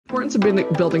importance of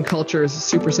building culture is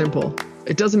super simple.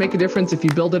 It doesn't make a difference if you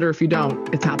build it or if you don't.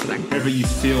 It's happening. Whenever you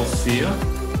feel fear,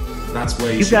 that's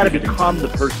where you've got to become the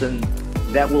person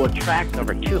that will attract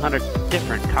over 200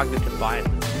 different cognitive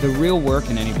biases. The real work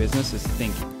in any business is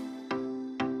thinking.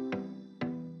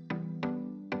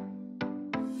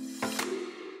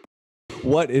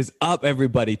 What is up,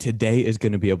 everybody? Today is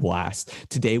going to be a blast.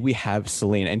 Today we have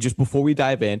Celine. And just before we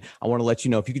dive in, I want to let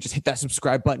you know, if you could just hit that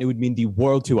subscribe button, it would mean the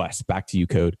world to us. Back to you,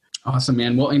 Code. Awesome,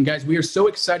 man. Well, and guys, we are so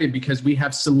excited because we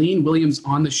have Celine Williams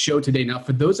on the show today. Now,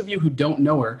 for those of you who don't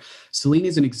know her, Celine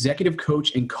is an executive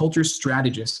coach and culture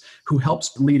strategist who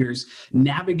helps leaders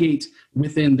navigate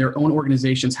within their own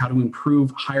organizations how to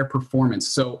improve higher performance.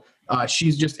 So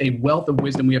she's just a wealth of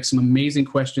wisdom. We have some amazing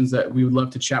questions that we would love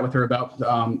to chat with her about.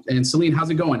 And Celine, how's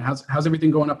it going? How's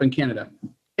everything going up in Canada?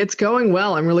 It's going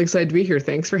well. I'm really excited to be here.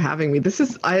 Thanks for having me.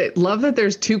 I love that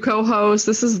there's two co-hosts.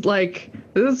 This is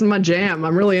my jam.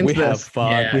 I'm really into this. We have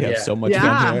fun. We have so much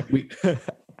fun here.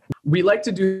 We like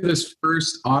to do this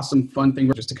first awesome fun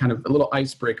thing, just to kind of a little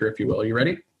icebreaker, if you will. Are you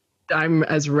ready? I'm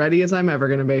as ready as I'm ever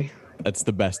going to be. That's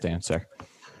the best answer.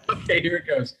 Okay, here it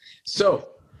goes. So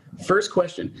first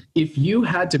question, if you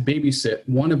had to babysit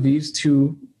one of these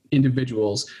two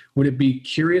individuals, would it be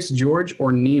Curious George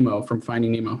or Nemo from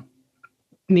Finding Nemo?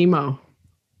 Nemo.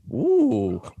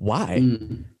 Ooh, why?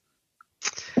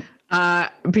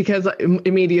 Because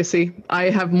immediacy. I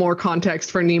have more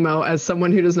context for Nemo as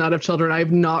someone who does not have children. I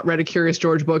have not read a Curious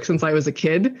George book since I was a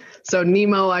kid. So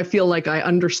Nemo, I feel like I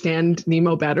understand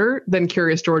Nemo better than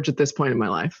Curious George at this point in my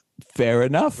life. Fair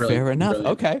enough. Brilliant. Fair enough.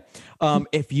 Brilliant. Okay.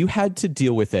 If you had to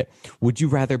deal with it, would you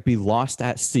rather be lost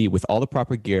at sea with all the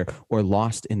proper gear or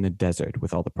lost in the desert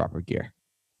with all the proper gear?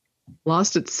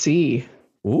 Lost at sea.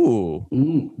 Ooh,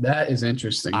 that is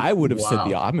interesting. I would have said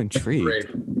I'm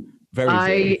intrigued.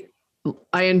 Very.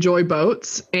 I enjoy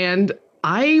boats, and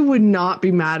I would not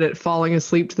be mad at falling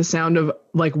asleep to the sound of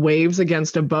like waves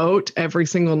against a boat every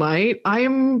single night.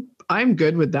 I'm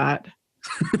good with that.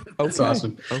 That's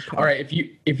awesome. Okay. All right,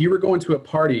 if you were going to a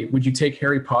party, would you take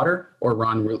Harry Potter or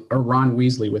Ron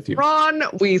Weasley with you? Ron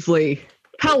Weasley.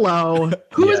 Hello.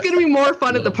 Who is going to be more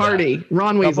fun at the party? That.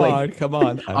 Ron Weasley. Come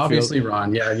on. Obviously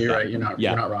Ron. Yeah, you're right. You're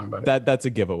not wrong about it. That's a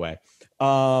giveaway.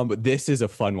 This is a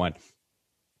fun one.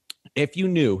 If you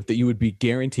knew that you would be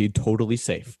guaranteed totally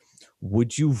safe,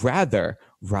 would you rather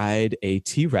ride a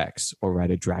T-Rex or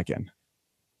ride a dragon?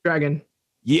 Dragon.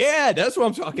 Yeah, that's what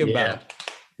I'm talking about.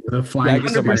 The flying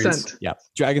dragons.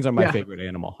 Dragons are my favorite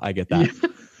animal. I get that. Yeah.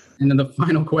 And then the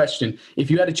final question,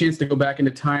 if you had a chance to go back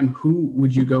into time, who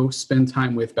would you go spend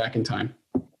time with back in time?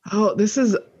 Oh,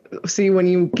 when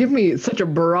you give me such a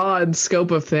broad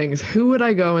scope of things, who would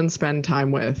I go and spend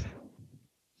time with?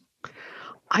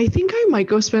 I think I might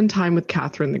go spend time with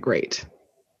Catherine the Great.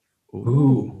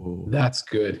 Ooh, that's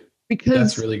good. Because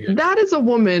that's really good. That is a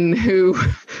woman who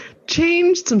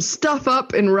changed some stuff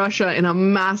up in Russia in a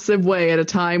massive way at a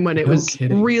time when it was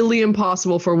really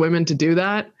impossible for women to do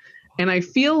that. And I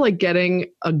feel like getting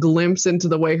a glimpse into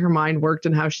the way her mind worked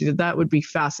and how she did that would be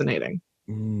fascinating.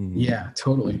 Yeah,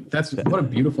 totally. What a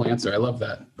beautiful answer. I love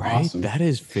that. Right? Awesome. That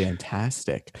is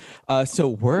fantastic. So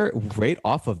we're right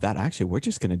off of that. Actually, we're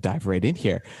just going to dive right in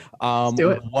here. Let's do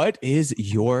it. What is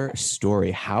your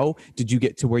story? How did you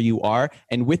get to where you are?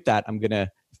 And with that, I'm going to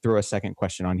throw a second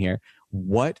question on here.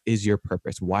 What is your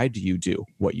purpose? Why do you do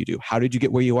what you do? How did you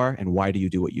get where you are? And why do you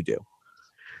do what you do?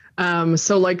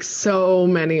 So like so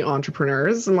many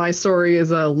entrepreneurs, my story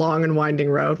is a long and winding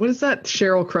road. What is that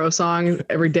Sheryl Crow song?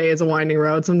 Every day is a winding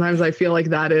road. Sometimes I feel like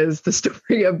that is the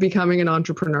story of becoming an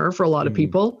entrepreneur for a lot of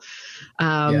people.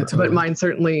 Totally. But mine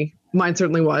certainly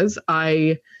was.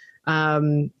 I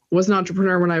was an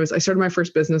entrepreneur I started my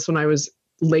first business when I was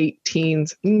late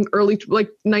teens, early,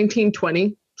 like 19,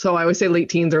 20. So I always say late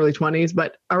teens, early 20s,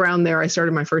 but around there I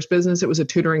started my first business. It was a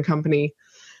tutoring company.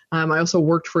 I also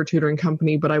worked for a tutoring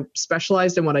company, but I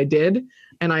specialized in what I did,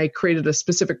 and I created a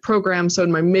specific program. So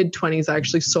in my mid-20s, I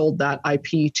actually sold that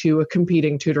IP to a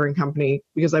competing tutoring company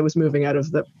because I was moving out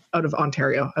of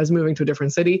Ontario. I was moving to a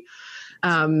different city.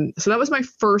 So that was my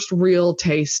first real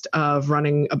taste of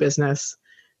running a business.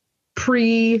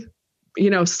 Smartphones,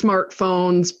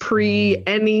 pre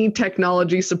any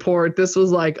technology support. This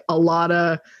was like a lot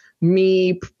of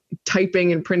me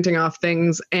typing and printing off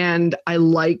things, and I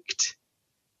liked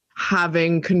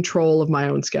having control of my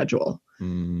own schedule.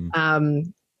 And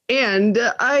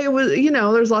I was,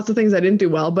 there's lots of things I didn't do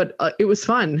well, but it was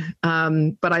fun.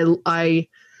 But I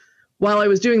while I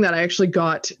was doing that, I actually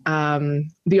got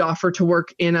the offer to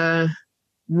work in a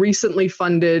recently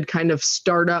funded kind of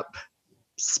startup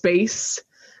space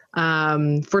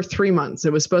for 3 months.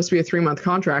 It was supposed to be a 3-month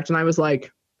contract. And I was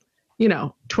like,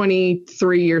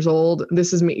 23 years old.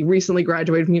 This is me, recently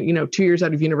graduated from, 2 years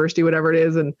out of university, whatever it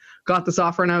is, and got this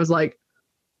offer. And I was like,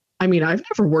 I mean, I've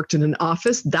never worked in an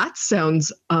office. That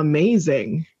sounds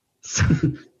amazing.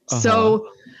 So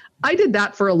I did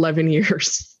that for 11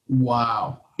 years.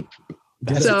 Wow.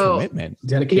 That's a commitment.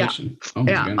 Dedication. Yeah. Oh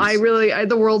my yeah. goodness. I had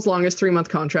the world's longest 3-month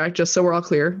contract, just so we're all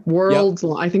clear.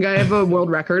 I think I have a world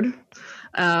record.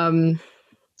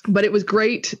 But it was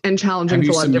great and challenging for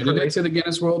a lot of different reasons. Have you submitted it to the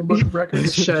Guinness World Book of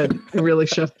Records? It really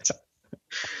should.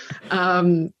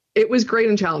 It was great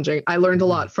and challenging. I learned a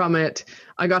lot from it.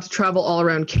 I got to travel all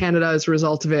around Canada as a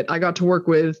result of it. I got to work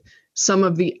with some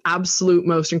of the absolute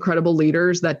most incredible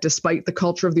leaders that, despite the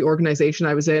culture of the organization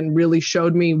I was in, really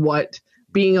showed me what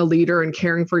being a leader and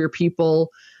caring for your people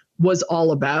was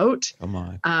all about. Come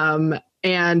on.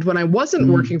 And when I wasn't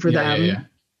working for them,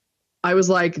 I was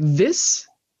like, this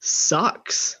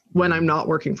sucks when I'm not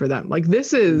working for them. Like,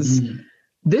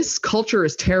 this culture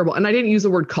is terrible. And I didn't use the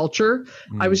word culture.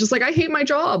 I was just like, I hate my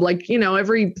job. Like,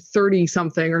 every 30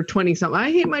 something or 20 something,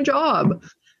 I hate my job.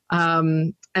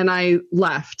 And I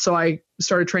left. So I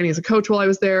started training as a coach while I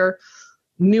was there.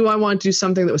 Knew I wanted to do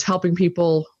something that was helping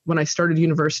people. When I started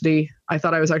university, I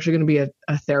thought I was actually going to be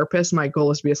a therapist. My goal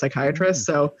was to be a psychiatrist.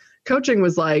 So coaching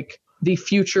was like the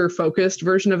future focused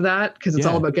version of that, because it's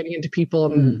all about getting into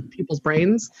people and people's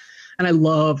brains. And I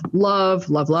love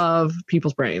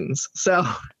people's brains. So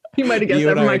you might have guessed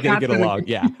that from my Catherine. Get along.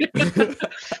 Yeah.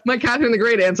 My Catherine the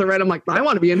Great answer, right? I'm like, I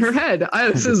want to be in her head.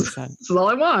 This is all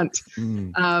I want.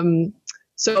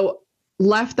 So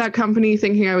left that company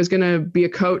thinking I was going to be a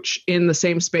coach in the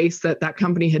same space that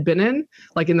company had been in,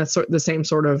 like in the same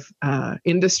sort of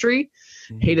industry.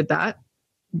 Hated that.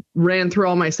 Ran through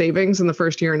all my savings in the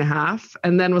first year and a half,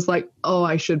 and then was like, oh,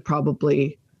 I should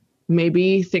probably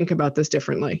maybe think about this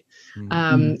differently.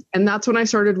 And that's when I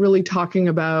started really talking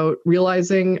about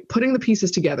realizing putting the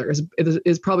pieces together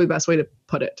is probably the best way to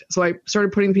put it. So I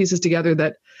started putting the pieces together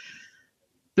that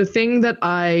the thing that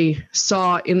I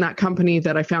saw in that company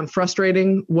that I found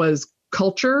frustrating was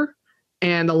culture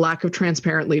and a lack of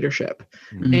transparent leadership.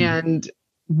 And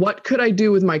what could I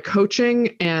do with my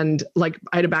coaching? And like,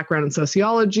 I had a background in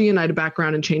sociology and I had a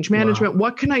background in change management. Wow.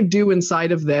 What can I do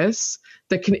inside of this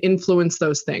that can influence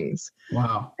those things?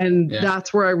 Wow. And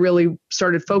that's where I really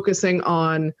started focusing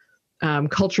on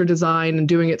culture design and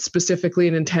doing it specifically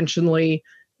and intentionally,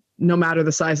 no matter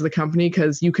the size of the company,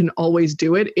 because you can always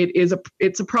do it.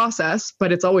 It's a process,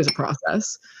 but it's always a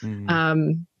process.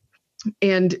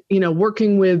 And,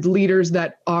 working with leaders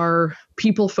that are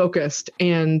people focused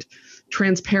and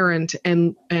transparent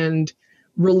and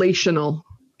relational,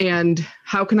 and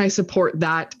how can I support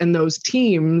that and those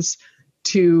teams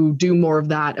to do more of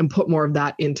that and put more of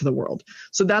that into the world.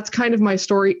 So that's kind of my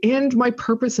story and my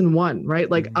purpose in one,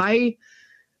 right? Like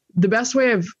the best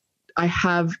way I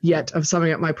have yet of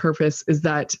summing up my purpose is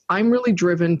that I'm really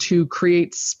driven to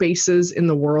create spaces in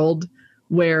the world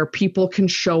where people can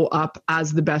show up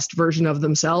as the best version of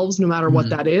themselves, no matter what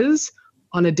that is,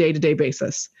 on a day-to-day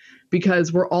basis,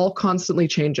 because we're all constantly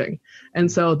changing. And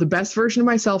so the best version of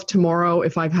myself tomorrow,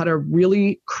 if I've had a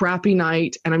really crappy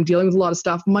night and I'm dealing with a lot of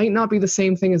stuff, might not be the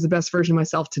same thing as the best version of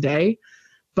myself today.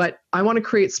 But I want to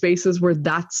create spaces where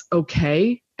that's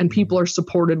okay and people are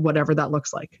supported, whatever that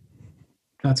looks like.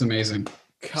 That's amazing.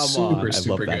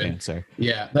 Super good answer.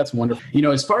 Yeah, that's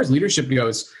wonderful. As far as leadership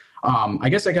goes, I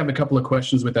guess I have a couple of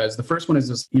questions with that. The first one is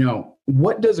this,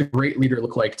 what does a great leader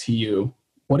look like to you?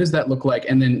 What does that look like?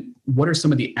 And then what are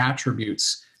some of the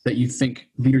attributes that you think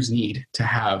leaders need to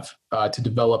have to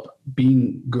develop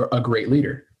being a great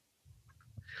leader?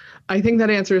 I think that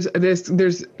answers this.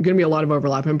 There's going to be a lot of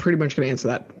overlap. I'm pretty much going to answer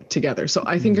that together. So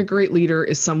I think a great leader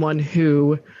is someone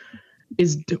who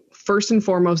is first and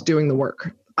foremost doing the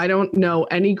work. I don't know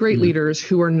any great leaders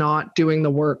who are not doing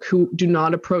the work, who do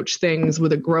not approach things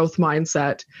with a growth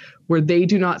mindset, where they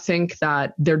do not think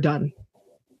that they're done.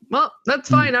 Well, that's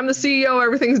fine. I'm the CEO.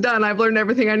 Everything's done. I've learned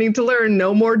everything I need to learn.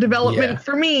 No more development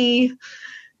for me.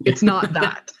 It's not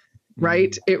that,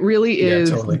 right? It really is.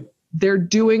 Yeah, totally. They're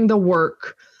doing the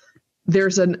work.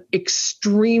 There's an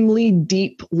extremely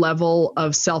deep level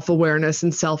of self-awareness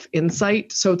and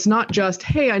self-insight. So it's not just,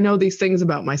 hey, I know these things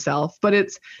about myself, but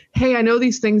it's, hey, I know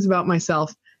these things about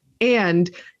myself. And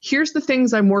here's the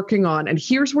things I'm working on. And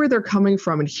here's where they're coming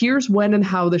from. And here's when and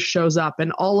how this shows up.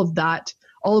 And all of that,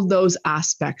 all of those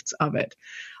aspects of it.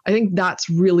 I think that's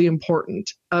really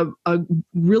important. A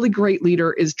really great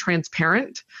leader is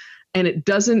transparent. And it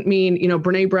doesn't mean,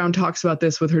 Brene Brown talks about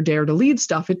this with her Dare to Lead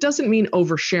stuff. It doesn't mean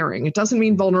oversharing. It doesn't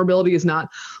mean vulnerability is not,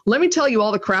 let me tell you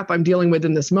all the crap I'm dealing with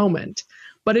in this moment.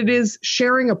 But it is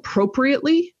sharing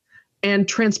appropriately And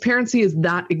transparency is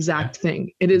that exact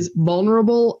thing. It is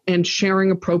vulnerable and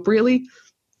sharing appropriately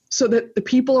so that the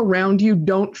people around you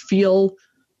don't feel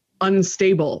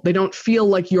unstable. They don't feel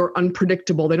like you're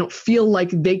unpredictable. They don't feel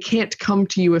like they can't come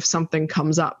to you if something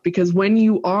comes up. Because when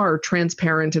you are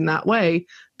transparent in that way,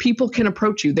 people can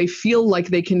approach you. They feel like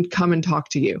they can come and talk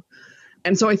to you.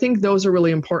 And so I think those are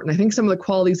really important. I think some of the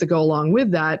qualities that go along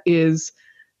with that is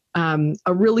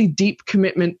a really deep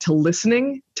commitment to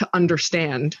listening, to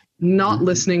understand, not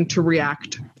listening to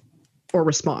react or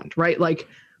respond, right? Like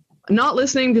not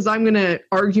listening because I'm going to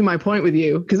argue my point with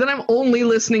you, because then I'm only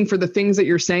listening for the things that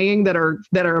you're saying that are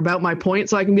about my point.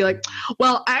 So I can be like,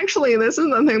 well, actually, this is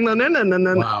the thing.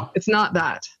 Wow. It's not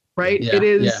that, right? Yeah, it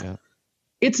is. Yeah.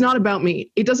 It's not about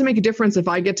me. It doesn't make a difference if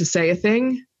I get to say a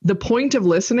thing. The point of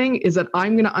listening is that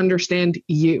I'm going to understand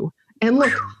you. And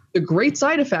look, the great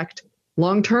side effect,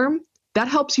 long term, that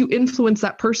helps you influence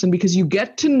that person because you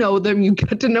get to know them. You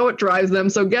get to know what drives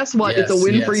them. So guess what? It's a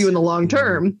win for you in the long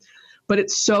term. But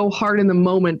it's so hard in the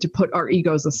moment to put our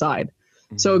egos aside.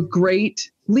 So a great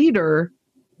leader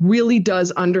really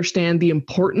does understand the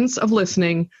importance of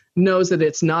listening, knows that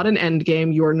it's not an end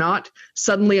game. You're not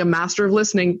suddenly a master of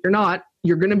listening. You're not.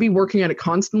 You're going to be working at it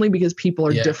constantly because people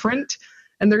are different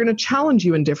and they're going to challenge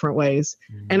you in different ways.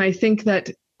 And I think that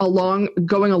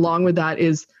going along with that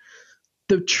is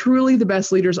truly the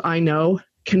best leaders I know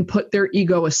can put their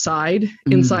ego aside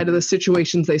inside of the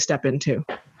situations they step into.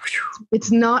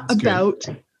 It's not about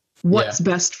what's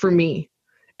best for me.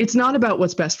 It's not about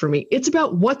what's best for me. It's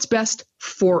about what's best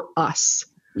for us.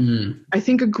 I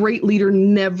think a great leader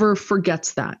never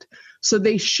forgets that. So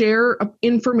they share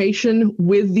information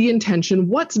with the intention,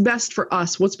 what's best for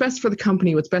us, what's best for the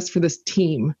company, what's best for this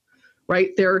team, right?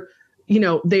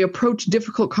 They approach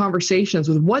difficult conversations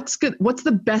with what's good, what's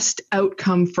the best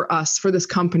outcome for us, for this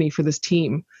company, for this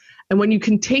team. And when you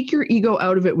can take your ego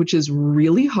out of it, which is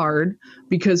really hard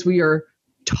because we are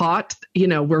taught,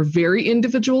 we're very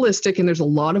individualistic and there's a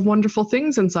lot of wonderful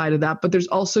things inside of that, but there's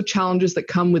also challenges that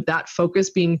come with that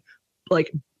focus being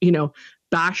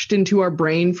bashed into our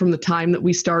brain from the time that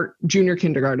we start junior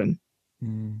kindergarten.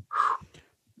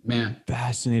 Man,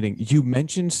 fascinating. You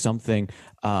mentioned something,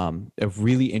 a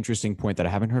really interesting point that I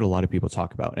haven't heard a lot of people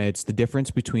talk about, and it's the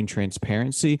difference between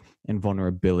transparency and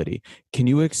vulnerability. Can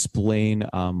you explain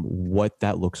what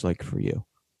that looks like for you?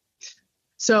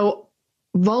 So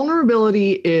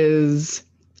vulnerability is,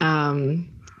 God,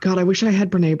 I wish I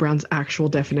had Brene Brown's actual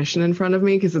definition in front of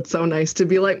me because it's so nice to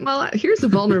be like, well, here's a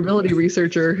vulnerability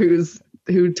researcher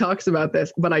who talks about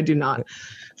this, but I do not.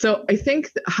 So I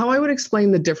think how I would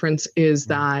explain the difference is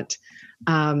that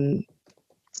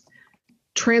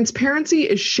transparency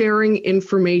is sharing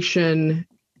information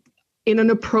in an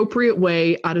appropriate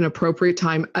way at an appropriate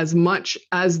time as much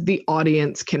as the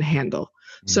audience can handle.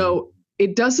 So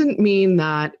it doesn't mean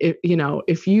that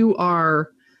if you're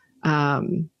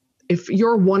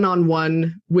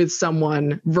one-on-one with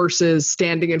someone versus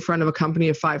standing in front of a company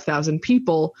of 5,000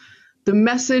 people, the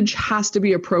message has to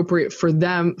be appropriate for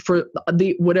them, for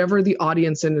whatever the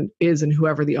audience is and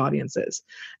whoever the audience is.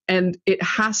 And it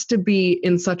has to be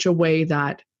in such a way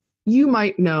that you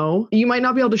might not be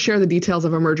able to share the details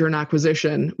of a merger and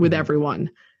acquisition with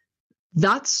everyone.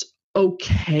 That's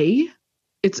okay.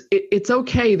 It's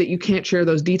okay that you can't share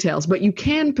those details, but you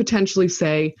can potentially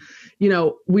say,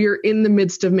 we're in the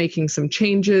midst of making some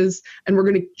changes and we're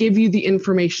going to give you the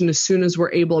information as soon as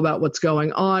we're able about what's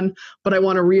going on. But I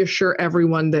want to reassure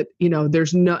everyone that,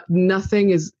 there's nothing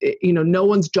is, no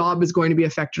one's job is going to be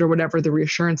affected or whatever the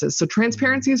reassurance is. So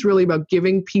transparency is really about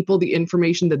giving people the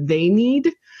information that they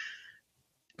need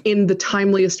in the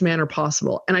timeliest manner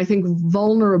possible. And I think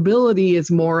vulnerability is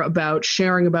more about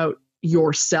sharing about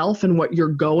yourself and what you're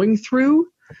going through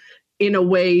in a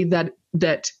way that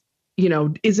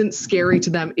isn't scary to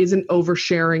them, isn't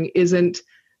oversharing, isn't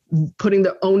putting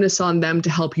the onus on them to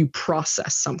help you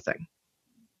process something.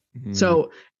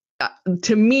 So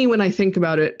to me, when I think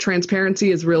about it,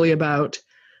 transparency is really about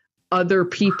other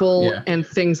people and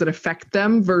things that affect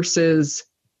them versus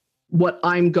what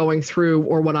I'm going through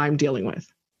or what I'm dealing with.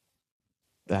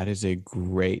 That is a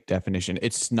great definition.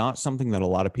 It's not something that a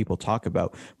lot of people talk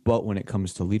about, but when it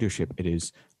comes to leadership, it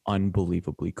is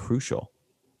unbelievably crucial.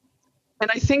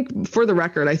 And I think, for the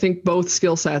record, I think both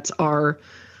skill sets are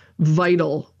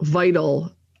vital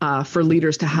for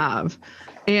leaders to have.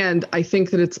 And I think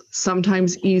that it's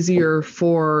sometimes easier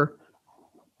for,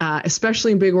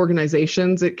 especially in big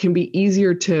organizations, it can be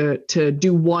easier to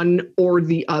do one or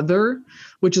the other,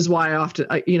 which is why I often,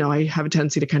 I have a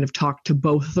tendency to kind of talk to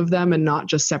both of them and not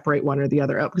just separate one or the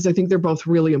other out, because I think they're both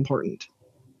really important.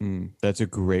 That's a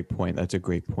great point.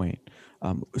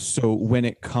 So when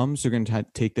it comes, we're going to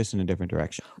take this in a different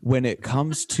direction. When it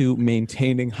comes to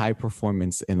maintaining high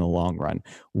performance in the long run,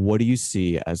 what do you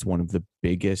see as one of the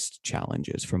biggest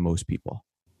challenges for most people?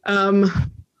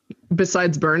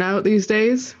 Besides burnout these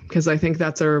days, because I think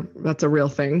that's a real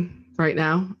thing right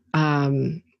now.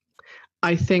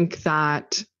 I think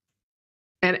that,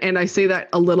 and I say that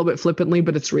a little bit flippantly,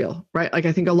 but it's real, right? Like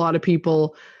I think a lot of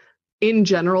people in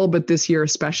general, but this year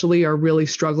especially, are really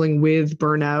struggling with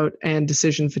burnout and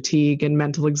decision fatigue and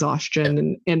mental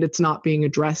exhaustion, and it's not being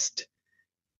addressed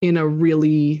in a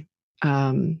really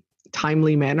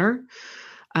timely manner.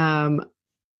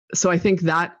 So I think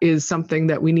that is something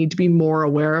that we need to be more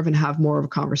aware of and have more of a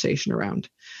conversation around.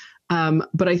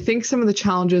 But I think some of the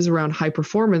challenges around high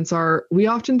performance are we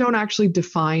often don't actually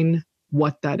define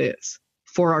what that is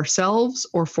for ourselves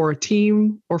or for a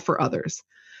team or for others.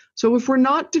 So if we're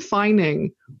not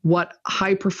defining what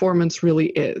high performance really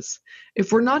is,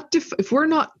 if we're not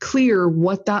clear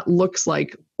what that looks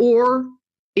like, or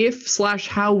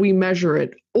how we measure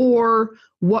it, or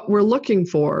what we're looking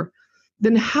for,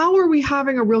 then how are we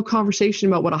having a real conversation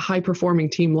about what a high performing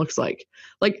team looks like?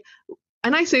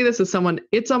 And I say this as someone,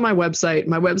 it's on my website.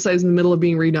 My website is in the middle of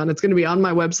being redone. It's going to be on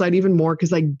my website even more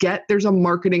because I get there's a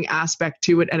marketing aspect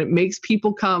to it, and it makes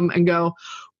people come and go,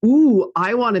 ooh,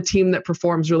 I want a team that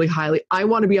performs really highly. I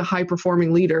want to be a high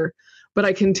performing leader. But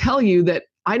I can tell you that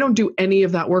I don't do any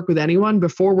of that work with anyone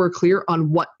before we're clear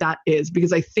on what that is,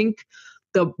 because I think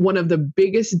one of the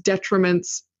biggest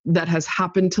detriments that has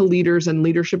happened to leaders and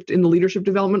leadership in the leadership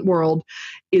development world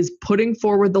is putting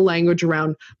forward the language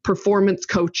around performance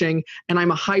coaching and I'm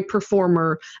a high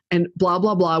performer and blah,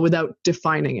 blah, blah without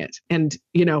defining it. And,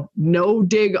 no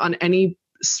dig on any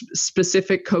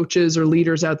specific coaches or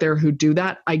leaders out there who do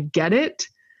that. I get it,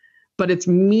 but it's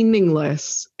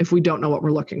meaningless if we don't know what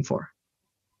we're looking for.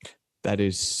 That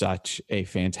is such a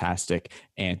fantastic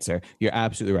answer. You're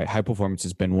absolutely right. High performance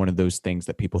has been one of those things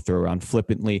that people throw around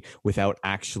flippantly without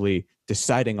actually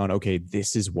deciding on, okay,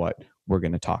 this is what we're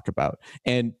going to talk about.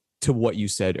 And to what you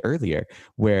said earlier,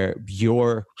 where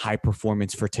your high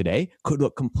performance for today could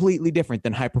look completely different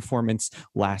than high performance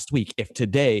last week. If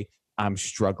today I'm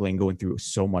struggling, going through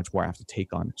so much more, I have to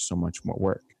take on so much more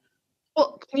work.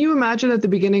 Well, can you imagine at the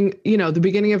beginning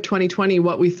of 2020,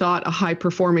 what we thought a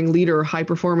high-performing leader or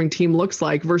high-performing team looks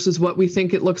like versus what we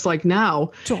think it looks like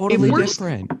now? Totally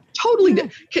different. Totally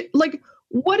different. Like,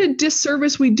 what a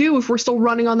disservice we do if we're still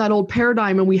running on that old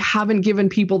paradigm and we haven't given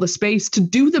people the space to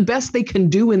do the best they can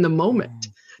do in the moment,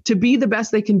 to be the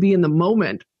best they can be in the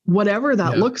moment, whatever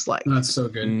that looks like. That's so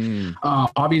good.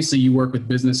 Obviously, you work with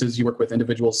businesses, you work with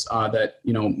individuals that,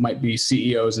 might be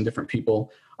CEOs and different people,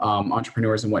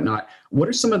 entrepreneurs and whatnot. What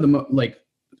are some of the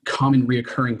common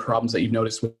reoccurring problems that you've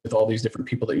noticed with all these different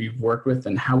people that you've worked with,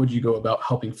 and how would you go about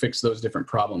helping fix those different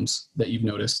problems that you've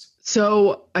noticed?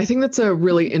 So I think that's a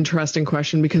really interesting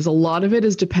question because a lot of it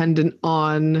is dependent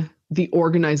on the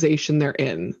organization they're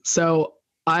in. So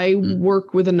I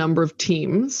work with a number of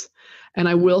teams, and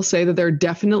I will say that there are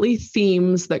definitely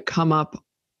themes that come up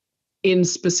in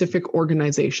specific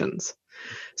organizations.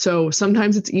 So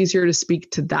sometimes it's easier to speak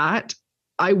to that.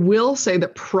 I will say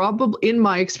that probably in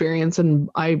my experience, and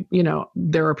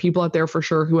there are people out there for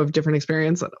sure who have different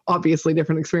experience, obviously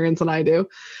different experience than I do.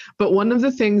 But one of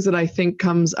the things that I think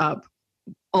comes up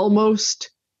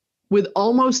almost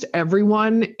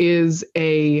everyone is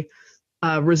a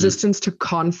resistance to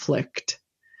conflict,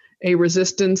 a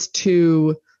resistance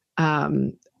to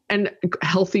and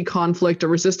healthy conflict, a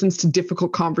resistance to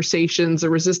difficult conversations, a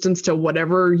resistance to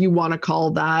whatever you want to call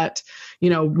that,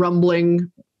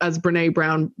 rumbling, as Brene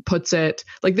Brown puts it,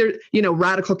 like there,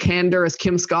 radical candor, as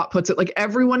Kim Scott puts it, like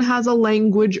everyone has a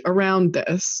language around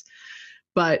this,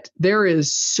 but there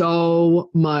is so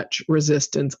much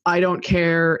resistance. I don't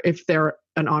care if they're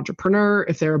an entrepreneur,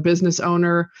 if they're a business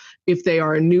owner, if they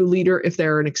are a new leader, if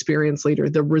they're an experienced leader,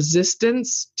 the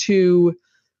resistance to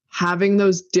having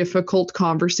those difficult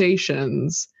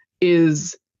conversations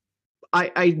is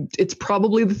it's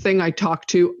probably the thing I talk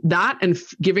to. That and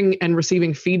giving and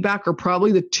receiving feedback are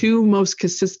probably the two most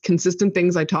consistent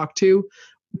things I talk to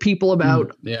people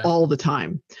about all the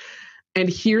time. And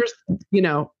here's,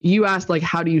 you asked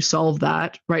how do you solve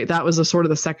that, right? That was sort of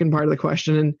the second part of the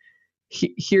question. And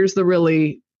here's the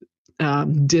really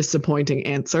disappointing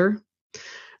answer.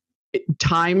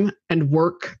 Time and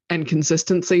work and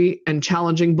consistency and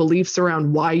challenging beliefs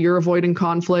around why you're avoiding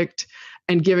conflict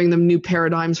and giving them new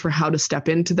paradigms for how to step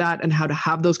into that and how to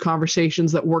have those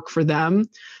conversations that work for them.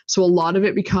 So a lot of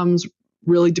it becomes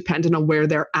really dependent on where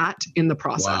they're at in the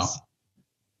process. Wow.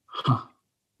 Huh.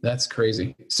 That's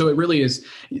crazy. So it really is,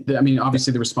 I mean,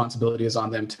 obviously the responsibility is on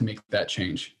them to make that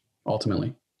change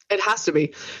ultimately. It has to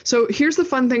be. So here's the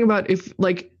fun thing about if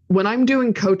like when I'm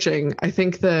doing coaching, I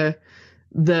think and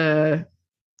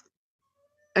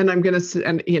I'm going to,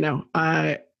 and you know,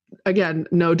 again,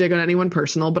 no dig on anyone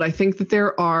personal, but I think that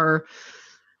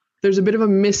there's a bit of a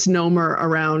misnomer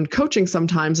around coaching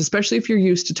sometimes, especially if you're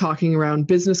used to talking around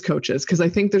business coaches. Because I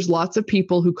think there's lots of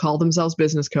people who call themselves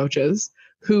business coaches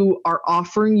who are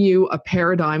offering you a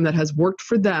paradigm that has worked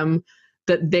for them,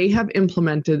 that they have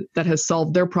implemented, that has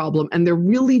solved their problem. And they're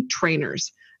really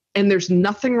trainers. And there's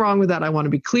nothing wrong with that. I want to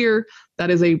be clear.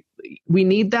 We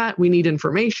need that. We need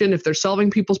information. If they're solving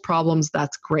people's problems,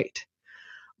 that's great.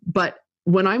 But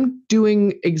when I'm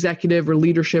doing executive or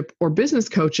leadership or business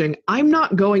coaching, I'm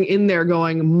not going in there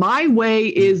going, my way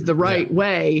is the right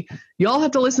way. Y'all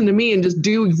have to listen to me and just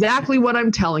do exactly what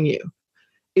I'm telling you.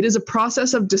 It is a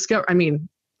process of discovery. I mean,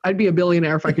 I'd be a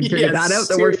billionaire if I could figure that out.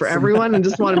 That worked for everyone, and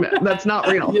just want to. That's not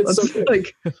real. That's so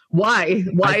like, why?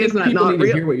 Why is that not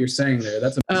real? Hear what you're saying there.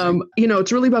 That's you know,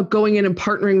 it's really about going in and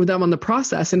partnering with them on the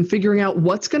process and figuring out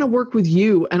what's going to work with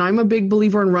you. And I'm a big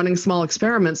believer in running small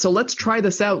experiments. So let's try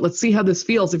this out. Let's see how this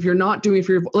feels. If you're not doing it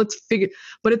for let's figure.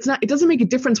 But it's not. It doesn't make a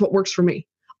difference what works for me.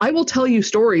 I will tell you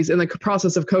stories in the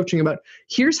process of coaching about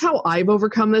here's how I've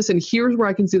overcome this, and here's where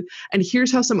I can see, and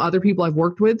here's how some other people I've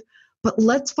worked with. But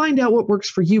let's find out what works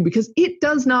for you, because it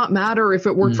does not matter if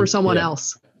it worked for someone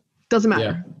else. Doesn't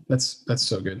matter. Yeah, that's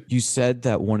so good. You said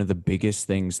that one of the biggest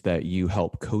things that you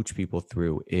help coach people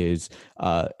through is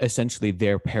essentially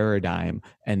their paradigm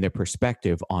and their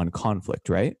perspective on conflict,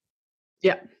 right?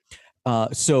 Yeah.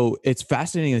 So it's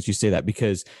fascinating that you say that,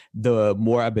 because the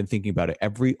more I've been thinking about it,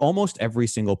 almost every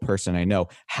single person I know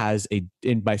has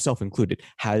and myself included,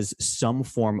 has some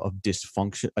form of a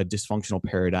dysfunctional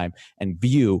paradigm and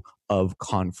view of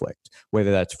conflict,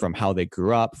 whether that's from how they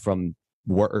grew up, from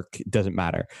work, doesn't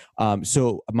matter.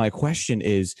 So my question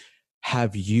is,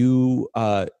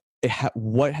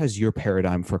 what has your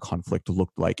paradigm for conflict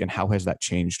looked like, and how has that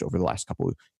changed over the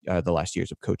last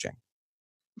years of coaching?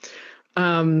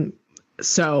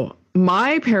 So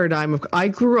my paradigm I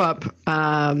grew up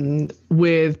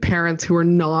with parents who were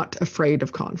not afraid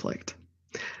of conflict.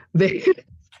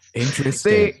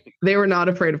 Interesting. They were not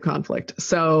afraid of conflict.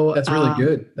 So that's really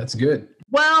good. That's good.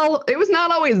 Well, it was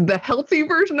not always the healthy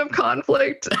version of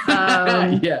conflict.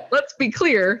 Yeah. Let's be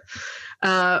clear.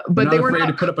 But they were afraid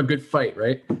to put up a good fight,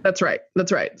 right? That's right.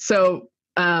 So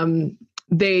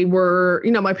they were,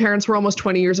 you know, my parents were almost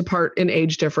 20 years apart in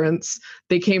age difference.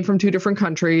 They came from two different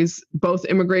countries, both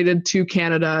immigrated to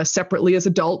Canada separately as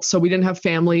adults. So we didn't have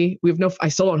family. I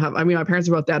still don't have, my parents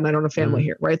are both dead and I don't have family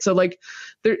here. Right. So like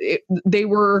they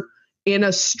were in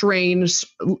a strange,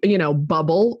 you know,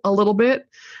 bubble a little bit.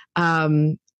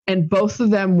 And both of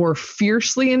them were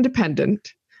fiercely independent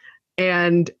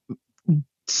and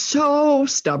so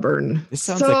stubborn. This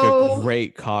sounds like a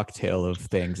great cocktail of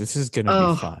things. This is going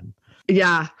to be fun.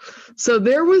 Yeah. So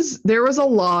there was a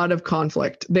lot of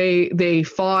conflict. They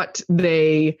fought,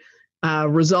 they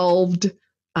resolved.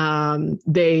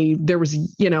 There was,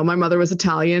 you know, my mother was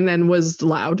Italian and was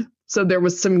loud. So there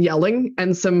was some yelling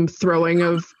and some throwing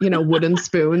of, you know, wooden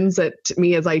spoons at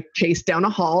me as I chased down a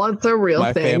hall. It's a real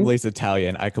thing. My family's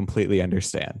Italian. I completely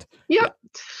understand. Yep.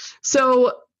 Yeah.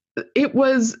 So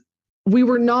we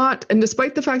were not, and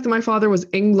despite the fact that my father was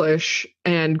English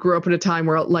and grew up at a time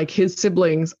where like his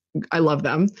siblings, I love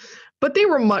them, but they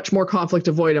were much more conflict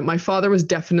avoidant. My father was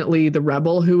definitely the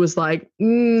rebel who was like,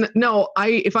 no,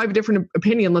 if I have a different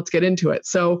opinion, let's get into it.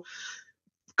 So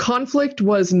conflict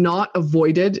was not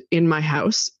avoided in my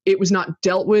house. It was not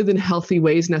dealt with in healthy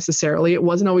ways necessarily. It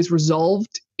wasn't always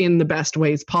resolved in the best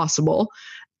ways possible.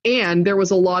 And there was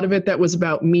a lot of it that was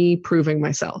about me proving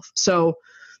myself. So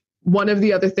one of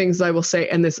the other things I will say,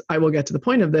 and this, I will get to the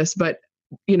point of this, but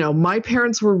you know, my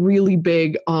parents were really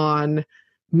big on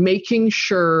making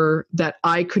sure that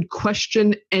I could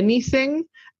question anything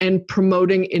and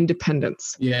promoting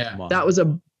independence. Yeah. That was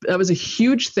a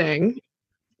huge thing.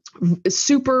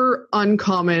 Super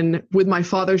uncommon with my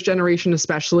father's generation,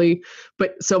 especially.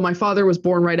 But so my father was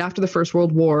born right after the First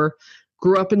World War,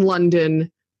 grew up in London.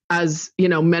 As you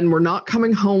know, men were not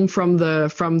coming home from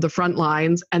the front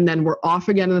lines, and then were off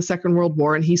again in the Second World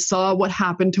War. And he saw what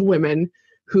happened to women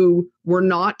who were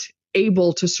not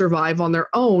able to survive on their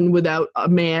own without a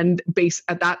man base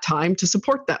at that time to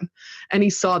support them. And he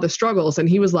saw the struggles, and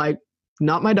he was like,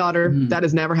 "Not my daughter. Mm-hmm. That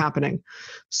is never happening."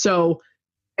 So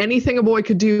anything a boy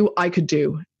could do, I could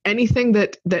do. Anything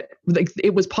that like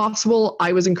it was possible,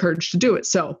 I was encouraged to do it.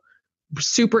 So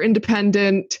super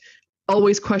independent.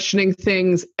 Always questioning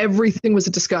things. Everything was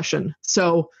a discussion.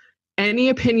 So any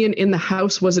opinion in the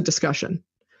house was a discussion.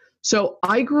 So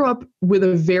I grew up with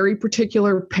a very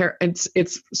particular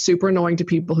it's super annoying to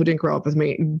people who didn't grow up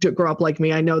like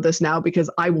me. I know this now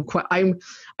because I will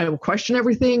question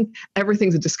everything.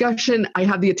 Everything's a discussion. I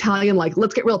have the Italian, like,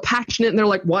 let's get real passionate. And they're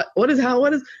like, what is,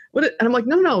 and I'm like,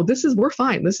 no, we're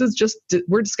fine. This is just,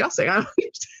 we're discussing. I don't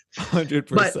understand.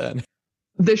 100%.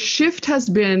 But the shift has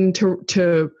been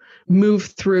to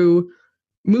move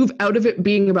out of it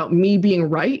being about me being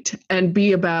right and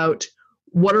be about,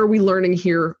 what are we learning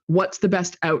here? What's the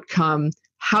best outcome?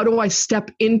 How do I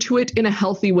step into it in a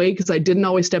healthy way? Because I didn't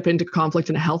always step into conflict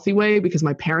in a healthy way because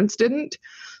my parents didn't.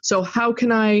 So how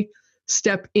can I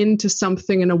step into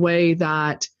something in a way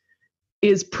that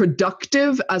is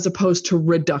productive as opposed to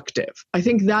reductive? I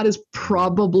think that is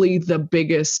probably the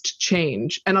biggest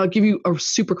change. And I'll give you a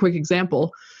super quick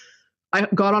example. I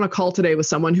got on a call today with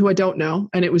someone who I don't know,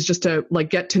 and it was just a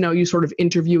get to know you sort of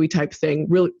interviewee type thing,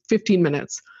 really 15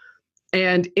 minutes.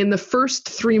 And in the first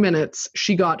 3 minutes,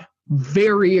 she got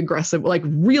very aggressive, like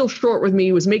real short with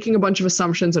me, was making a bunch of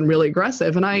assumptions and really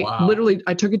aggressive. And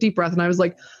I took a deep breath and I was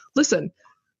like, listen,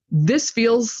 this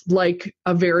feels like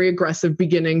a very aggressive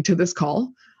beginning to this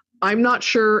call. I'm not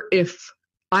sure if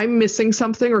I'm missing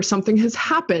something or something has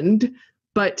happened,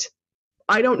 but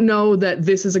I don't know that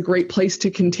this is a great place to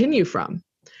continue from.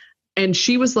 And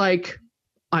she was like,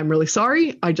 I'm really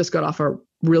sorry. I just got off a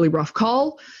really rough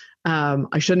call.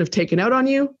 I shouldn't have taken out on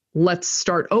you. Let's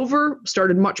start over.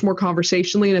 Started much more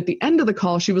conversationally. And at the end of the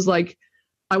call, she was like,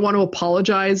 I want to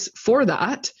apologize for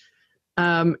that.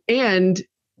 And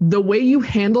the way you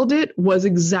handled it was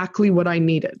exactly what I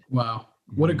needed. Wow.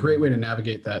 What a great way to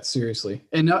navigate that. Seriously.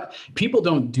 And people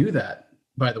don't do that,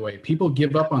 by the way. People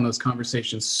give up on those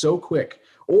conversations so quick,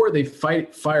 or they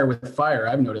fight fire with fire.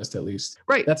 I've noticed, at least.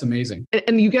 Right. That's amazing.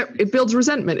 And it builds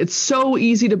resentment. It's so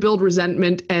easy to build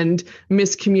resentment and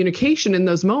miscommunication in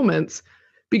those moments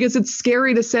because it's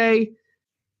scary to say,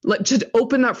 just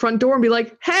open that front door and be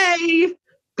like, hey,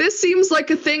 this seems like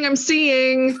a thing I'm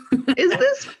seeing. Is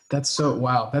this?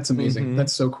 Wow. That's amazing. Mm-hmm.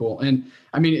 That's so cool. And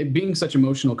I mean, being such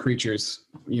emotional creatures,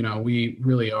 we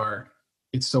really are.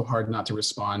 It's so hard not to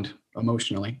respond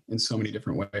emotionally in so many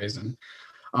different ways. And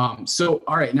so,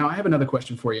 all right, now I have another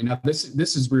question for you. Now, this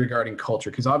is regarding culture,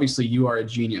 because obviously you are a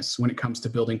genius when it comes to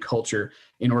building culture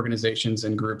in organizations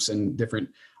and groups and different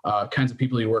kinds of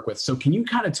people you work with. So can you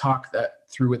kind of talk that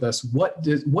through with us?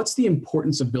 What's the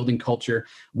importance of building culture?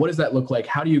 What does that look like?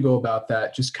 How do you go about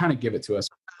that? Just kind of give it to us.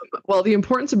 Well, the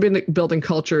importance of building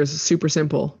culture is super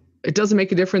simple. It doesn't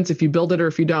make a difference if you build it or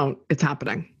if you don't. It's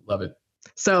happening. Love it.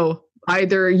 So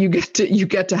either you get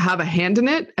to have a hand in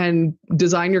it and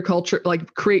design your culture,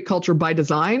 like create culture by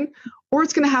design, or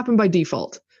it's going to happen by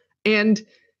default. And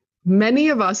many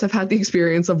of us have had the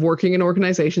experience of working in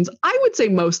organizations. I would say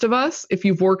most of us, if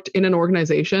you've worked in an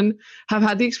organization, have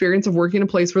had the experience of working in a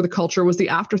place where the culture was the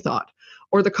afterthought,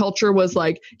 or the culture was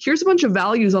like, here's a bunch of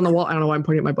values on the wall. I don't know why I'm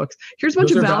pointing at my books. Here's a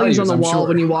bunch of values on the wall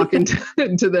when you walk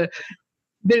into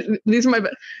these are my,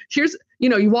 here's,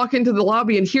 you walk into the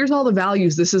lobby and here's all the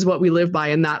values. This is what we live by.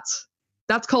 And that's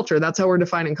culture. That's how we're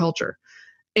defining culture.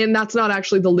 And that's not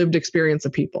actually the lived experience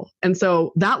of people. And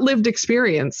so that lived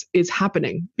experience is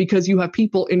happening because you have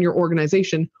people in your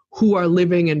organization who are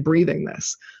living and breathing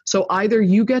this. So either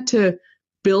you get to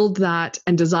build that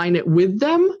and design it with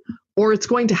them, or it's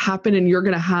going to happen and you're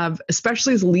going to have,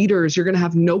 especially as leaders, you're going to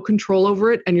have no control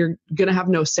over it and you're going to have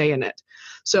no say in it.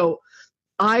 So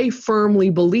I firmly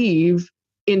believe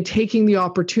in taking the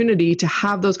opportunity to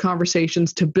have those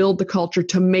conversations, to build the culture,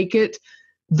 to make it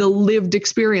the lived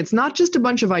experience, not just a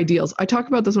bunch of ideals. I talk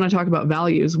about this when I talk about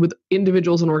values with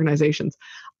individuals and organizations.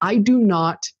 I do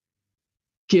not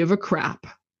give a crap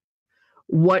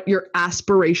what your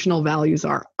aspirational values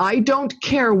are. I don't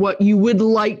care what you would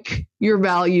like your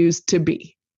values to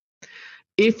be.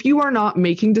 If you are not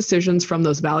making decisions from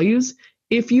those values,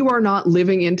 if you are not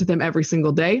living into them every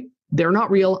single day, they're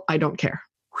not real. I don't care.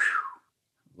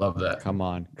 Love that. Come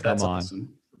on.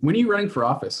 Awesome. When are you running for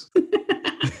office?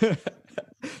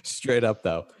 Straight up,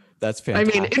 though. That's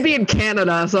fantastic. I mean, it'd be in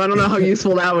Canada, so I don't know how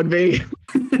useful that would be.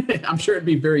 I'm sure it'd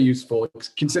be very useful,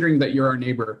 considering that you're our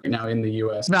neighbor now in the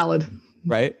U.S. Valid.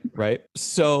 Right.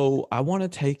 So I want to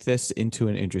take this into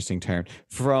an interesting turn.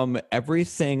 From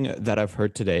everything that I've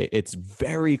heard today, it's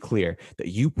very clear that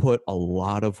you put a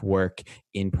lot of work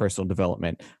in personal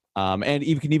development. And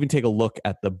you can even take a look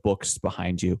at the books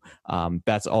behind you.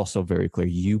 That's also very clear.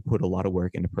 You put a lot of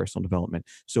work into personal development.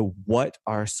 So what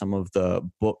are some of the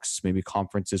books, maybe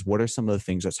conferences? What are some of the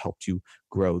things that's helped you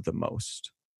grow the most?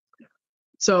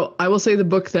 So I will say the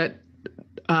book that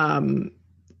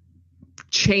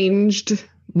changed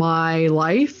my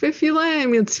life, if you like. I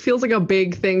mean, it feels like a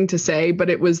big thing to say, but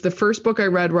it was the first book I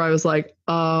read where I was like,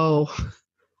 oh,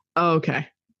 okay.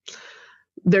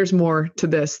 There's more to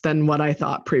this than what I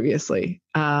thought previously.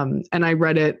 And I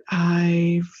read it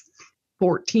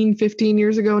 14, 15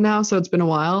 years ago now, so it's been a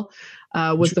while,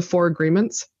 was The Four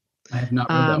Agreements. I have not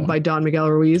read that one. By Don Miguel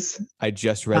Ruiz. I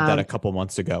just read that a couple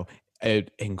months ago.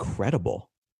 Incredible.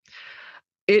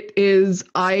 It is.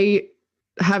 I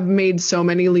have made so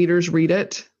many leaders read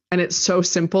it, and it's so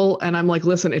simple. And I'm like,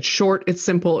 listen, it's short, it's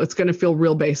simple, it's going to feel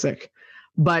real basic.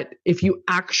 But if you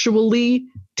actually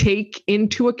take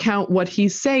into account what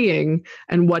he's saying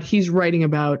and what he's writing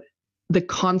about, the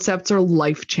concepts are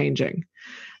life-changing.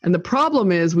 And the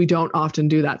problem is we don't often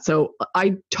do that. So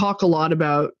I talk a lot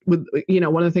about, with,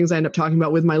 one of the things I end up talking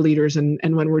about with my leaders and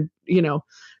when we're,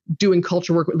 doing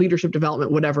culture work, leadership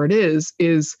development, whatever it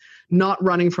is not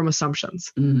running from assumptions.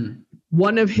 Mm-hmm.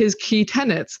 One of his key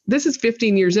tenets, this is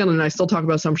 15 years in, and I still talk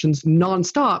about assumptions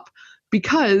nonstop,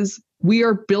 because we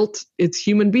are built, it's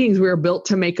human beings, we are built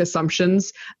to make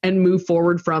assumptions and move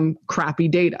forward from crappy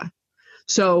data.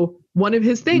 So one of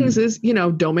his things is,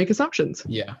 don't make assumptions.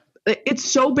 Yeah.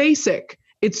 It's so basic.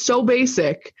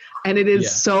 And it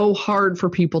is so hard for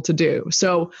people to do.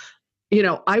 So,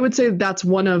 I would say that's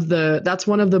one of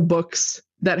the books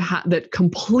that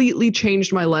completely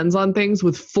changed my lens on things,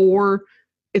 with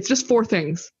it's just 4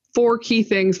 things, 4 key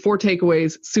things, 4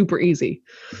 takeaways, super easy.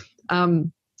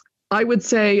 I would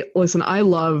say, listen, I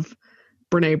love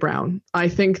Brené Brown. I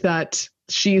think that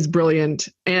she's brilliant.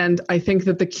 And I think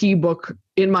that the key book,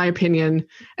 in my opinion,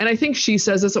 and I think she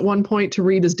says this at one point, to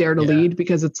read is Dare to Lead,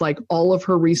 because it's like all of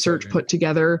her research put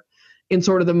together in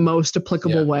sort of the most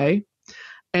applicable way.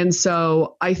 And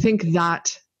so I think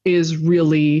that's a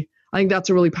really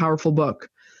powerful book.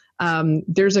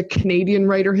 There's a Canadian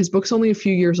writer, his book's only a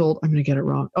few years old. I'm going to get it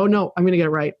wrong. Oh no, I'm going to get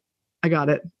it right. I got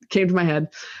it. Came to my head.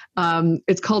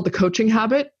 It's called The Coaching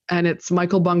Habit, and it's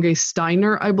Michael Bungay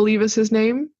Steiner, I believe is his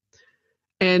name.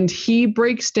 And he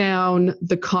breaks down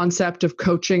the concept of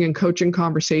coaching and coaching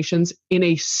conversations in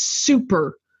a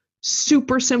super,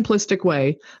 super simplistic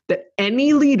way that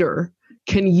any leader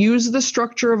can use the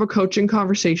structure of a coaching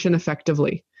conversation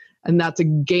effectively. And that's a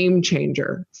game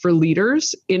changer for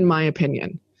leaders, in my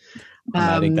opinion. I'm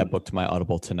adding that book to my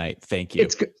Audible tonight. Thank you.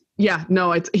 It's good. Yeah,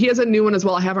 no, he has a new one as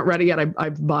well. I haven't read it yet.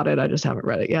 I've bought it. I just haven't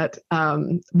read it yet.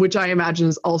 Which I imagine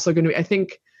is also going to be, I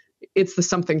think it's the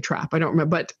something trap. I don't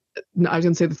remember, but no, I was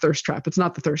going to say the thirst trap. It's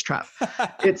not the thirst trap.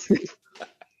 It's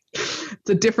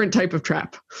a different type of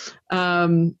trap.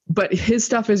 But his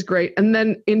stuff is great. And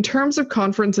then in terms of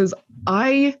conferences,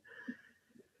 a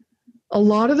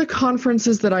lot of the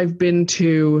conferences that I've been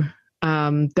to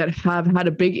that have had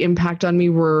a big impact on me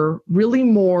were really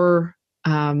more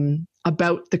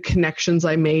about the connections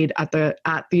I made at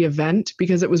the event,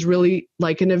 because it was really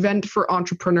like an event for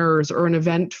entrepreneurs or an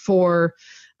event for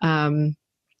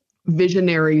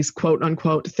visionaries, quote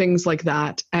unquote, things like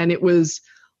that. And it was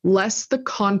less the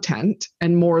content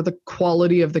and more the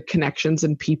quality of the connections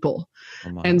and people.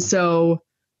 And so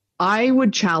I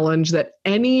would challenge that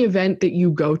any event that you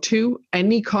go to,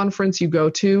 any conference you go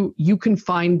to, you can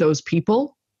find those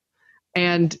people.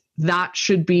 And that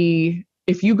should be,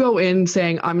 if you go in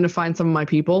saying, I'm going to find some of my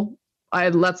people,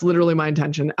 that's literally my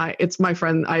intention. It's my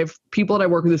friend. I have people that I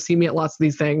work with who see me at lots of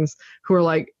these things who are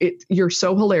like, you're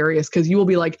so hilarious, because you will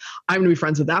be like, I'm going to be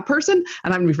friends with that person,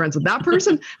 and I'm going to be friends with that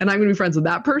person, and I'm going to be friends with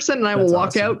that person, and I will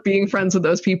walk out being friends with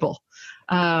those people.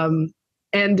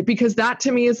 And because that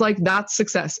to me is like, that's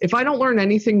success. If I don't learn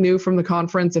anything new from the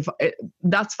conference,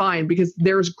 that's fine, because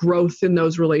there's growth in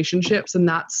those relationships, and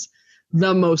that's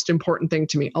the most important thing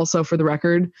to me. Also, for the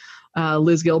record,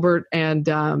 Liz Gilbert and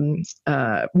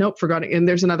forgot it. And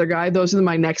there's another guy. Those are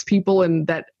my next people, and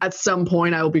that at some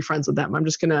point I will be friends with them. I'm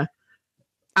just gonna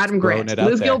Adam Grant,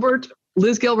 Liz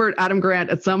Gilbert, Adam Grant.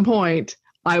 At some point,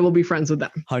 I will be friends with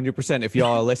them. 100%. If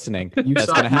y'all are listening, you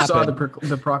saw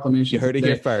the proclamation. You heard it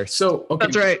here first. So okay,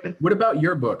 that's right. What about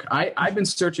your book? I've been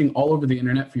searching all over the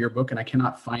internet for your book, and I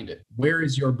cannot find it. Where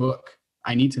is your book?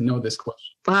 I need to know this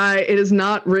question. It is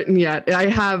not written yet. I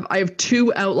have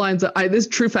 2 outlines. This is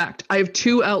true fact. I have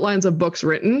 2 outlines of books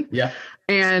written. Yeah.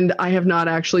 And I have not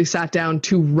actually sat down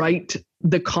to write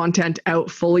the content out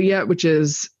fully yet, which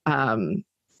is,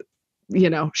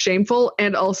 shameful.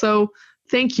 And also,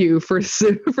 thank you for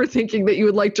thinking that you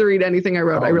would like to read anything I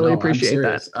wrote. I really appreciate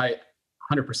that.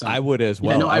 100%. I would as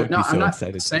well. Yeah, I'm not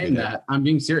saying that. I'm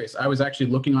being serious. I was actually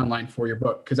looking online for your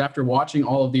book, because after watching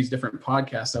all of these different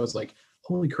podcasts, I was like,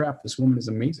 holy crap, this woman is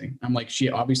amazing. I'm like, she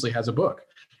obviously has a book.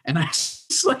 And I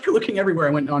was like looking everywhere.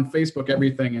 I went on Facebook,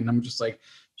 everything. And I'm just like,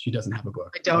 She doesn't have a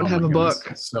book. I don't have my a goodness.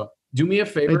 book. So do me a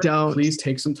favor. I don't. Please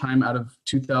take some time out of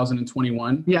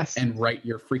 2021 Yes. and write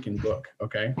your freaking book.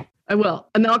 Okay. I will.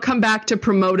 And then I'll come back to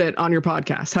promote it on your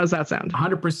podcast. How's that sound?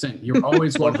 100%. You're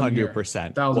always welcome here.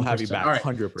 100%. 1000%. We'll have you back. All right.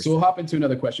 100%. So we'll hop into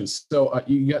another question. So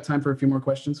you got time for a few more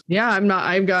questions? Yeah,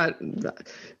 I've got,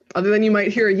 other than you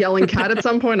might hear a yelling cat at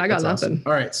some point, I got That's nothing.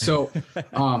 Awesome. All right. So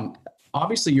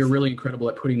obviously you're really incredible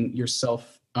at putting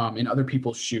yourself in other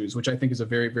people's shoes, which I think is a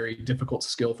very, very difficult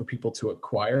skill for people to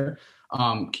acquire.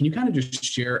 Can you kind of just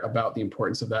share about the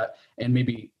importance of that and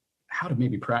maybe how to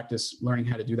maybe practice learning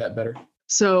how to do that better?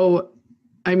 So,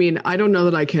 I mean, I don't know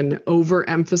that I can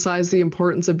overemphasize the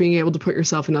importance of being able to put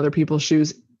yourself in other people's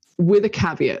shoes, with a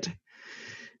caveat.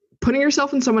 Putting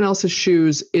yourself in someone else's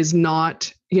shoes is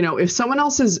not, if someone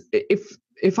else is,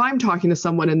 if I'm talking to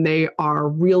someone and they are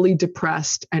really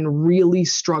depressed and really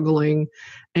struggling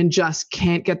and just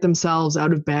can't get themselves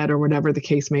out of bed or whatever the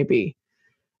case may be,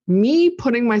 me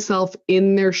putting myself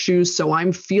in their shoes so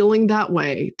I'm feeling that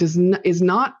way is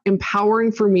not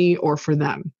empowering for me or for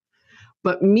them.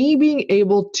 But me being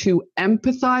able to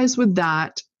empathize with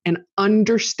that and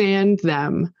understand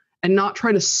them and not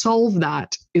try to solve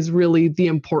that is really the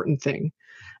important thing.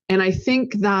 And I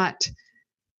think that,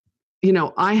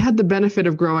 I had the benefit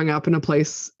of growing up in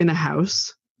a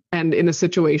house and in a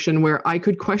situation where I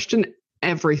could question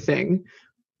everything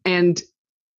and,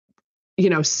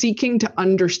 seeking to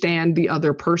understand the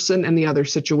other person and the other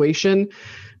situation.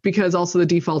 Because also the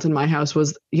default in my house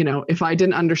was, if I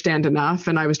didn't understand enough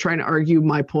and I was trying to argue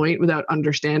my point without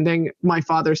understanding, my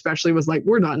father especially was like,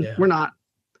 we're done. Yeah. You're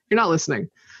not listening.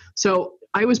 So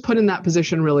I was put in that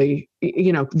position really,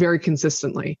 very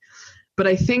consistently. But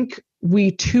I think we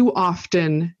too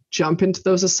often jump into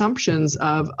those assumptions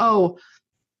of,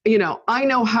 I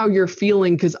know how you're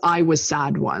feeling because I was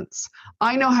sad once.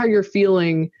 I know how you're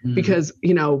feeling because,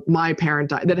 my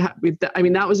parent died.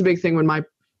 That was a big thing when my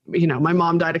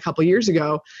mom died a couple of years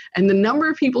ago, and the number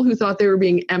of people who thought they were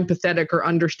being empathetic or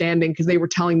understanding because they were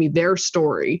telling me their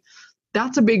story,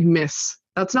 that's a big miss.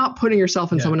 That's not putting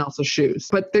yourself in someone else's shoes,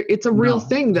 but it's a real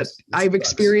thing that I've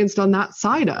experienced on that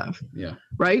side of,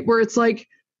 right? Where it's like,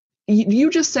 you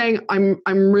just saying, I'm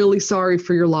really sorry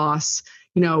for your loss.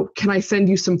 Can I send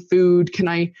you some food? Can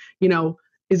I,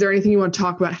 is there anything you want to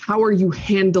talk about? How are you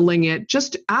handling it?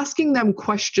 Just asking them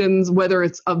questions, whether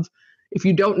it's if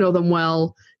you don't know them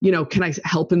well, can I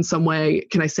help in some way?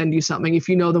 Can I send you something? If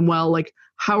you know them well, like,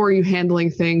 how are you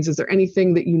handling things? Is there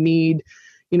anything that you need?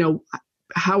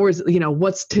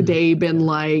 What's today been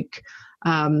like?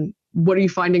 What are you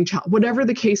finding? Whatever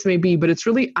the case may be, but it's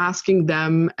really asking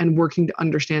them and working to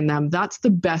understand them. That's the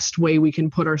best way we can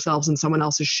put ourselves in someone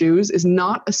else's shoes, is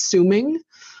not assuming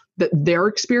that their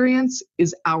experience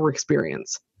is our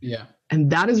experience. Yeah. And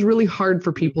that is really hard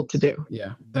for people to do.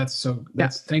 Yeah.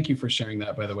 Thank you for sharing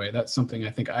that, by the way. That's something I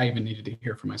think I even needed to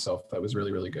hear for myself. That was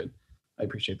really, really good. I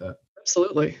appreciate that.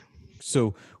 Absolutely.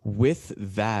 So with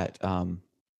that,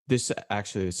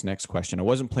 this next question, I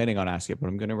wasn't planning on asking it, but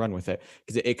I'm going to run with it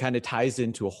because it kind of ties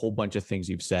into a whole bunch of things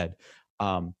you've said.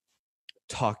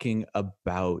 Talking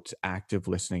about active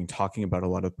listening, talking about a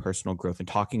lot of personal growth, and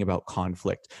talking about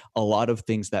conflict, a lot of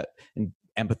things and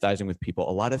empathizing with people,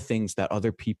 a lot of things that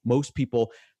most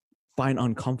people find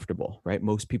uncomfortable, right?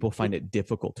 Most people find it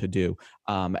difficult to do.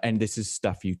 And this is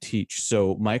stuff you teach.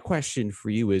 So my question for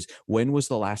you is, when was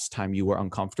the last time you were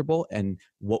uncomfortable and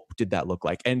what did that look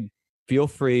like? And feel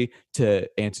free to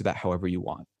answer that however you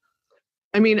want.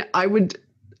 I mean, I would,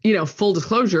 full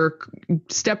disclosure,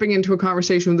 stepping into a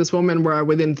conversation with this woman where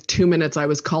within 2 minutes I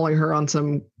was calling her on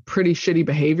some pretty shitty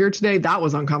behavior today, that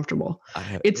was uncomfortable.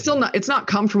 It's not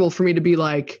comfortable for me to be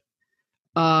like,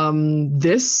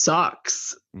 this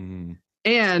sucks. Mm-hmm.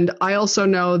 And I also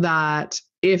know that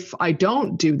if I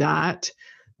don't do that,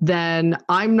 then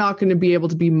I'm not going to be able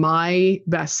to be my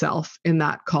best self in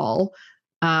that call.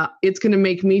 It's going to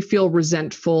make me feel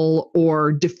resentful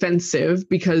or defensive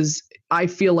because I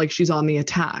feel like she's on the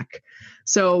attack.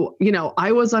 So,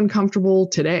 I was uncomfortable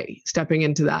today stepping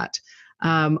into that.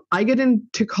 I get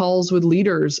into calls with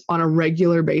leaders on a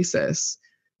regular basis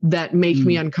that make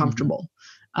me uncomfortable.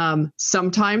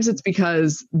 Sometimes it's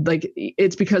because of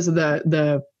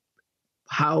the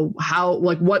how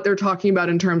like what they're talking about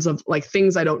in terms of like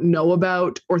things I don't know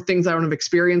about or things I don't have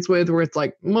experience with, where it's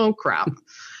like, oh crap.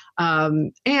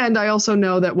 And I also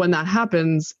know that when that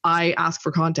happens, I ask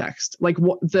for context. Like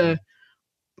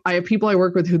I have people I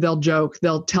work with who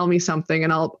they'll tell me something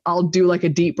and I'll do like a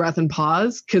deep breath and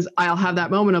pause, because I'll have that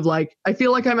moment of like, I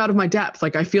feel like I'm out of my depth.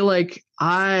 Like I feel like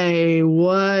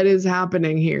what is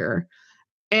happening here?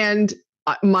 And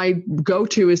my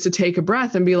go-to is to take a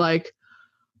breath and be like,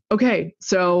 okay,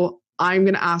 so I'm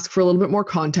going to ask for a little bit more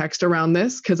context around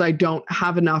this because I don't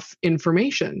have enough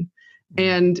information.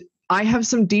 And I have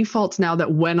some defaults now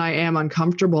that when I am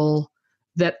uncomfortable,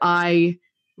 that I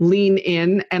lean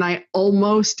in and I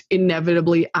almost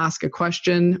inevitably ask a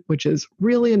question, which is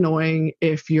really annoying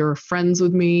if you're friends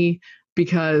with me,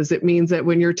 because it means that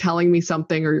when you're telling me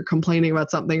something or you're complaining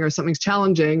about something or something's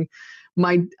challenging,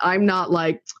 I'm not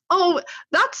like, oh,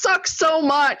 that sucks so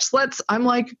much. I'm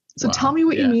like, so wow, tell me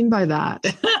what you mean by that,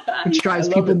 which drives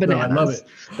people bananas. I love it.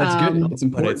 That's good. It's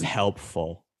important. But it's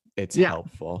helpful. It's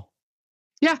helpful.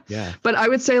 Yeah. But I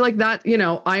would say like that,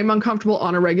 I'm uncomfortable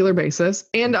on a regular basis.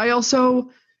 And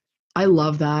I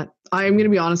love that. I'm going to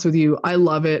be honest with you. I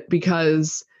love it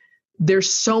because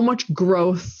there's so much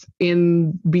growth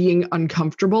in being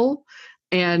uncomfortable.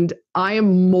 And I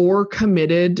am more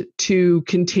committed to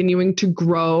continuing to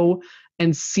grow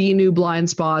and see new blind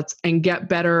spots and get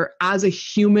better as a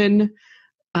human,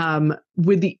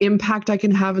 with the impact I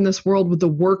can have in this world, with the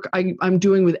work I'm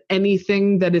doing, with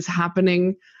anything that is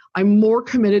happening. I'm more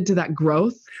committed to that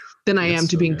growth than I am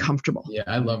to being comfortable. Yeah,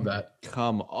 I love that.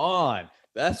 Come on.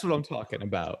 That's what I'm talking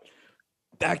about.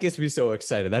 That gets me so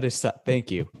excited. That is, thank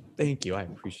you. Thank you. I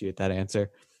appreciate that answer.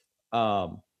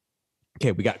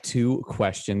 Okay, we got 2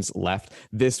 questions left.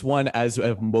 This one, as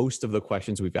of most of the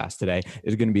questions we've asked today,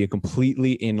 is going to be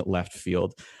completely in left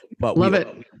field. But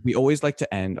we always like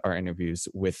to end our interviews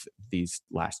with these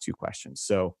last 2 questions.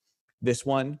 So this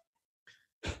one,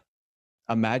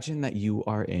 imagine that you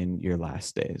are in your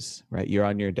last days, right? You're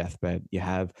on your deathbed. You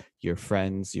have your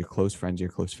friends, your close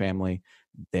family.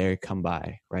 They come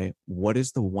by, right? What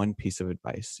is the one piece of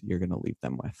advice you're going to leave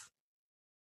them with?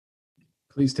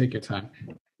 Please take your time.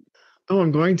 Oh,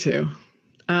 I'm going to.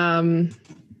 I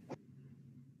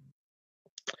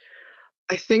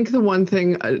think the one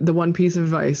piece of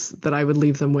advice that I would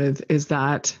leave them with is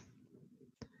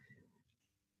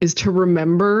to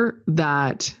remember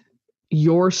that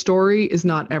your story is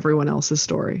not everyone else's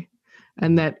story,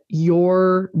 and that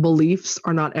your beliefs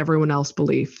are not everyone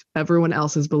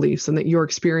else's beliefs, and that your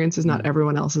experience is not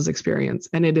everyone else's experience.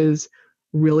 And it is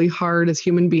really hard as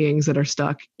human beings that are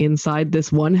stuck inside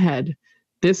this one head.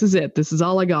 This is it. This is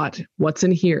all I got. What's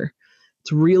in here?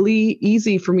 It's really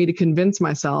easy for me to convince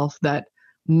myself that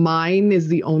mine is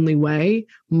the only way.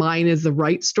 Mine is the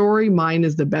right story. Mine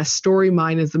is the best story.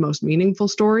 Mine is the most meaningful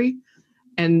story.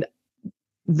 And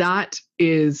that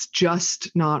is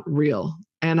just not real.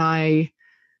 And I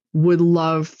would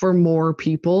love for more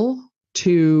people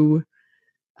to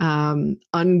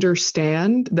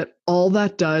understand that all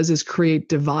that does is create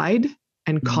divide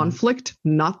and conflict,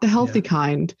 not the healthy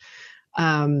kind.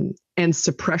 And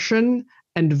suppression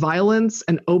and violence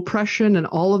and oppression and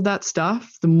all of that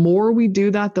stuff. The more we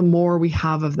do that, the more we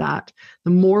have of that.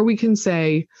 The more we can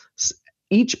say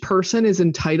each person is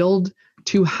entitled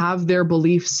to have their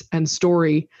beliefs and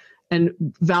story and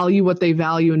value what they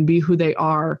value and be who they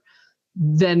are,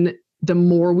 then the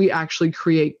more we actually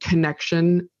create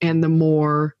connection and the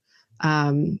more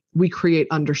we create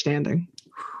understanding.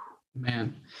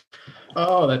 Man.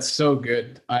 Oh, that's so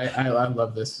good. I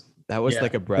love this. That was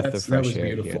like a breath of fresh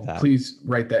air. Beautiful. Please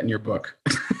write that in your book.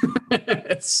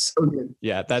 It's so good.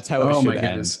 Yeah, that's how it should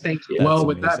end. Thank you. Well,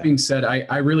 with that being said,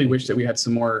 I really wish that we had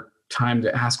some more time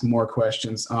to ask more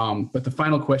questions. But the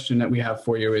final question that we have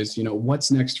for you is,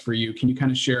 what's next for you? Can you kind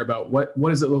of share about what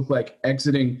does it look like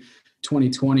exiting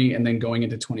 2020 and then going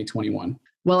into 2021?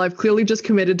 Well, I've clearly just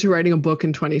committed to writing a book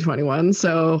in 2021.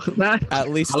 So that at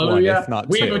least hallelujah. One, if not 2.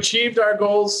 We have achieved our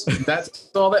goals. That's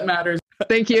all that matters.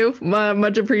 Thank you.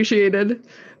 Much appreciated.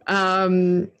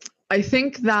 I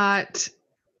think that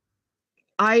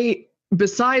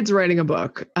besides writing a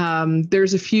book,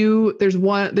 there's a few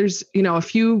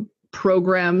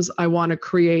programs I want to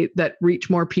create that reach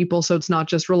more people. So it's not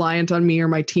just reliant on me or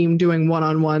my team doing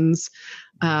one-on-ones.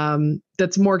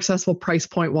 That's more accessible price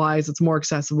point wise. It's more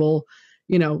accessible,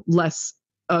 less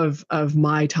of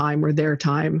my time or their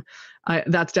time.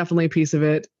 That's definitely a piece of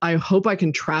it. I hope I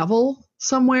can travel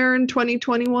somewhere in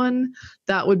 2021.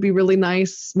 That would be really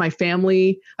nice. My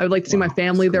family, I would like to see my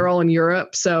family. Cool. They're all in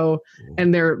Europe. So,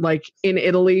 and they're like in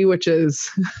Italy, which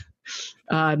is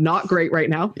not great right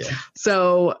now. Yeah.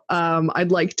 So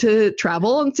I'd like to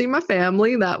travel and see my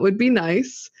family. That would be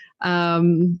nice.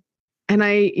 And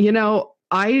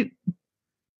I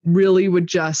really would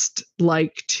just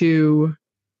like to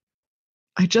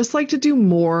do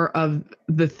more of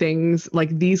the things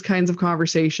like these kinds of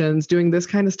conversations, doing this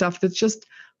kind of stuff that's just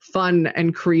fun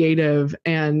and creative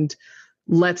and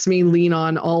lets me lean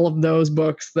on all of those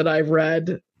books that I've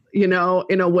read, in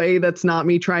a way that's not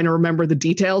me trying to remember the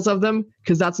details of them,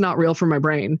 because that's not real for my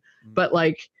brain. But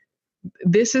like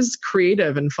this is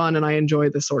creative and fun, and I enjoy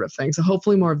this sort of thing. So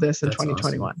hopefully more of this in That's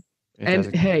 2021. awesome.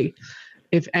 And hey,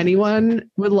 if anyone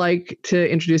would like to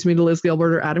introduce me to Liz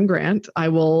Gilbert or Adam Grant, I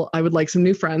would like some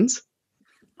new friends.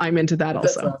 I'm into that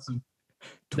also. That's awesome.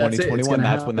 That's 2021,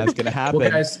 that's when that's going to happen. Well,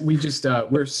 guys, we just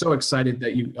we're so excited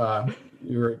that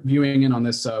you're viewing in on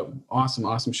this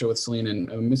awesome show with Celine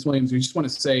and Miss Williams. We just want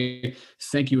to say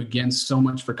thank you again so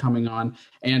much for coming on,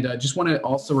 and just want to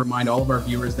also remind all of our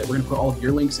viewers that we're going to put all of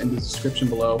your links in the description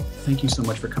below. Thank you so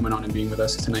much for coming on and being with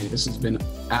us tonight. This has been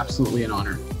absolutely an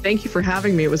honor. Thank you for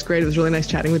having me. It was great. It was really nice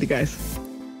chatting with you guys.